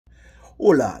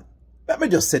Hold on. Let me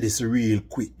just say this real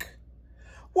quick.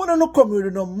 Wanna no come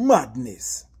with no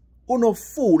madness or no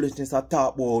foolishness I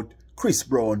talk about Chris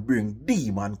Brown bring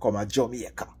demon come at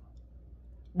Jamaica.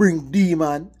 Bring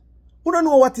demon. You don't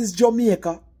know what is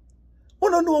Jamaica. You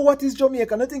don't know what is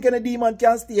Jamaica. I think any demon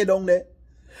can stay down there.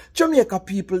 Jamaica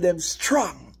people them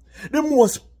strong. The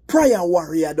most prayer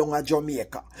warrior down at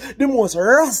Jamaica. The most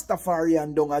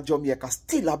Rastafarian down at Jamaica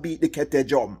still a beat the kete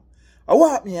jump.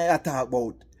 What me I talk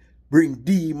about? Bring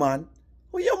demon.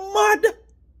 Oh, you mad?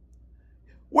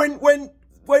 When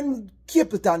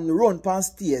Capleton run pan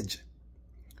stage,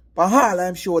 pan hall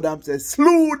I'm sure them say,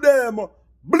 slew them,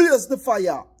 blaze the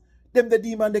fire. Them the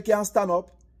demon they can't stand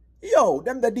up. Yo,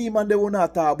 them the demon they will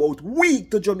not talk about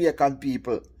weak to Jamaican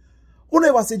people. Who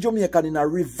never see Jamaican in a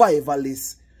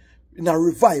revivalist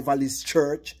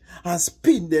church and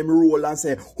spin them roll and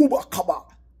say, Hubakaba,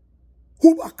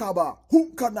 Hubakaba,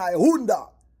 Humkanai, Hunda.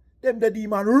 Them the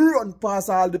demon run past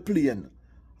all the plane.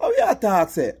 How you attack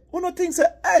say? Who no think say,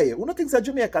 hey, who no think say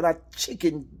Jamaican are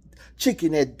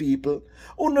chicken head people?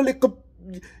 Who no little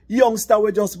youngster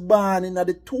were just born in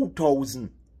the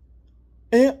 2000.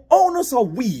 How no so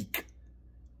weak?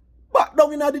 Back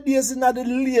down in the days in the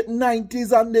late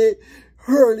 90s and the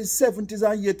early 70s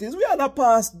and 80s, we had a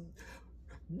pass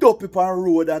dopey on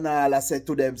road and all. I said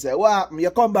to them, say, what,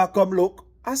 you come back, come look.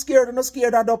 I'm scared, I'm not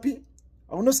scared of dopey.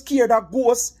 I'm not scared of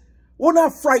ghosts. When I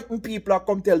frighten people, I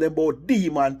come tell them about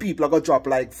demon, people are going to drop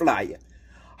like fly.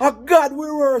 A God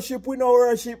we worship, we don't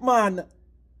worship man.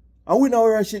 And we don't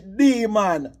worship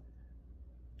demon. And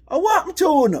what happened to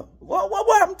you?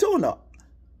 What happened to you?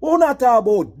 We not talk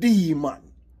about demon.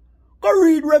 Go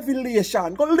read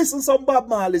Revelation. Go listen to some Bob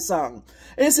Marley song.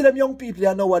 And you see them young people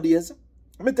here nowadays.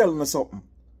 Let me tell you something.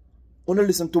 You don't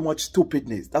listen too much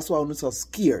stupidness. That's why I'm so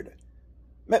scared.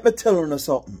 Make me tell you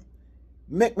something.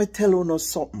 Make me tell you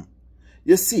something.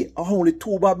 You see, only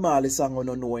two Bob Marley songs you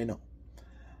don't know, you know.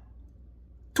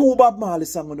 Two Bob Marley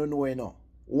songs you don't know, you know.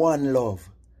 One Love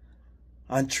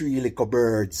and Three Little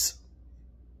Birds.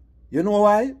 You know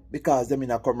why? Because them in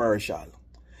a commercial.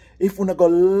 If you not go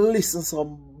listen to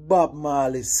some Bob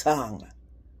Marley song,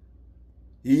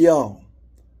 yo,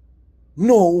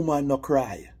 No Woman No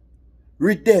Cry,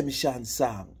 redemption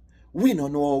song, we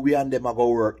don't know how we and them are going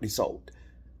to work this out.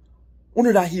 You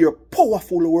know that hear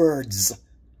powerful words.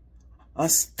 And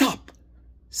stop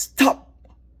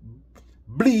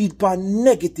bleed by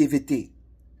negativity.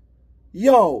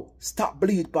 Yo, stop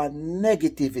bleed by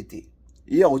negativity.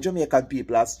 Yo, Jamaican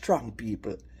people are strong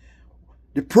people.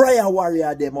 The prayer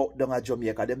warrior them out down at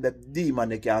Jamaica, them the demon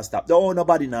they can't stop. Oh,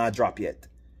 nobody now drop yet.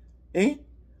 Eh?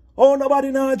 Oh,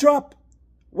 nobody now drop.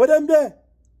 What them there?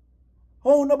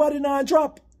 Oh, nobody now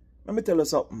drop. Let me tell you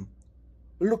something.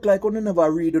 Look like you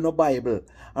never read in the Bible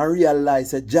and realize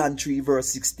that John 3 verse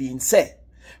 16 say,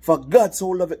 for God so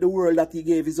loved the world that he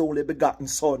gave his only begotten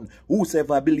son,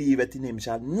 whosoever believeth in him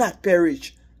shall not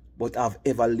perish, but have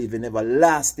ever living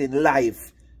everlasting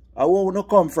life. I won't no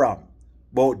come from.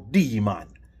 But demon.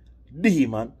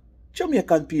 Demon.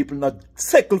 Jamaican people not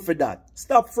settle for that.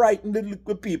 Stop frightening the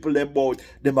little people them about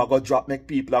them are gonna drop make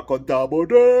people are come talk about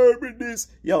this.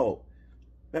 Yo,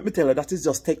 let me tell you, that is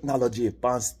just technology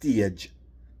on stage.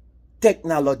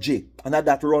 Technology. And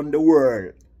that run the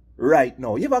world right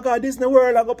now. You ever got Disney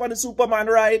World and go on the Superman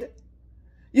ride?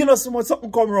 You know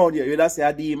something come around here. You just say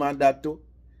a demon that too.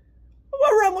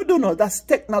 What wrong with you now? That's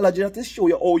technology that is show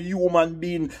you how human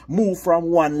being move from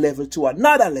one level to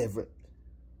another level.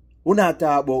 We not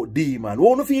talk about demon. We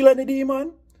don't feel any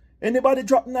demon? Anybody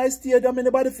drop nice stadium?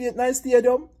 Anybody feel nice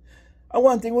stadium? And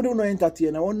one thing we do not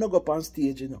entertain. I want to go up on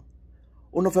stage, you know.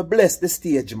 We have to bless the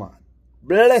stage, man.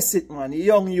 Bless it, man.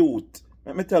 Young youth.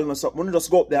 Let me tell you something. We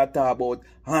just go up there and talk about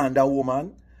hand a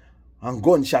woman and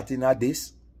gunshot in at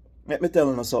this. Let me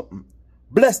tell you something.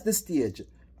 Bless the stage.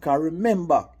 Because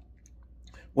remember,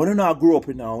 when you now grow up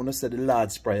now, when you say the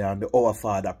Lord's Prayer and the Our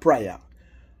Father prayer,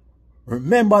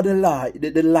 remember the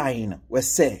line where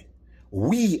say,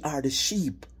 we are the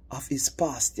sheep of his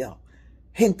pasture.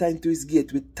 Enter into his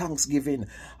gate with thanksgiving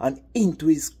and into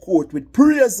his court with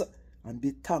praise, and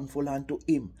be thankful unto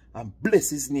him and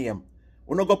bless his name.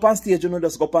 You no go up on stage, you no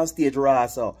just go up on stage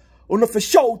rasa. You no for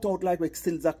shout out like we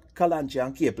still Kalanchi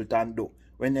and Capleton do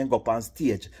when they go up on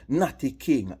stage. Natty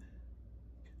King.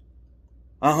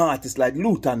 Artists like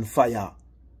Luton Fire,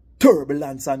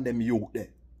 Turbulence and them youth there.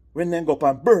 When they go up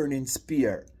on Burning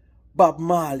Spear, Bob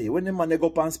Marley, when the man they go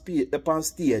up on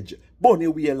stage, Bunny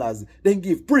Whalers, then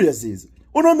give praises.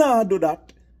 You don't know how to do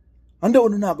that. And then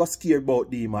you not go scared about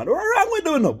demon. What wrong with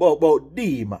you know about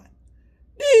demon?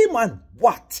 Demon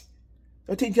what?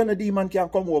 You think any demon can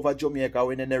come over Jamaica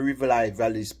when in the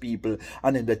revivalist people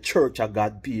and in the Church of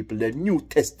God people, the New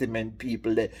Testament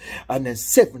people, and the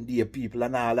 7-day people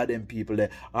and all of them people,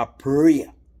 I pray.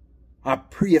 I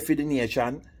pray for the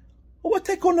nation. What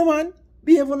take on the man?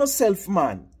 Behave on yourself,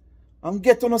 man. And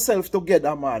get on yourself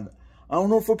together, man. I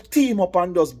don't know if you team up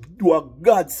and just do a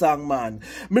God song, man.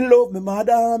 Me love me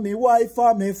mother, me wife,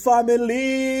 and me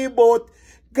family, but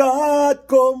God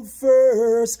come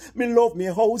first. Me love me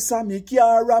house and me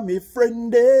car and me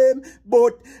friend them,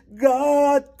 but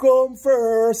God come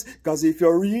first. Cause if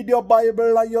you read your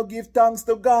Bible and you give thanks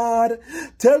to God,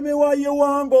 tell me why you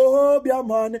want go home, yeah,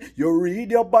 man. You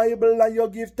read your Bible and you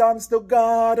give thanks to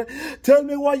God. Tell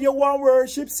me why you want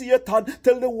worship Satan.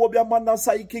 Tell the Wobia man and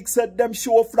psychic said them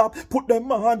show flap. Put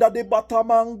them under the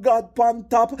bottom and God pan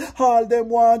top. All them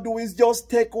want do is just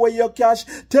take away your cash.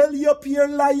 Tell your peer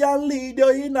lie and lead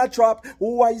you in a trap.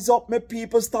 Wise up, my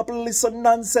people, stop listen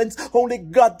nonsense. Only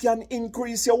God can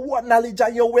increase your knowledge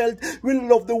and your wealth. We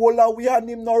love the whole of we and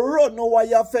him no run no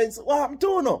wire fence. What I'm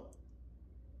doing?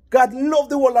 God love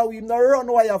the whole of him no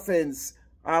run wire fence.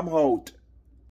 I'm out.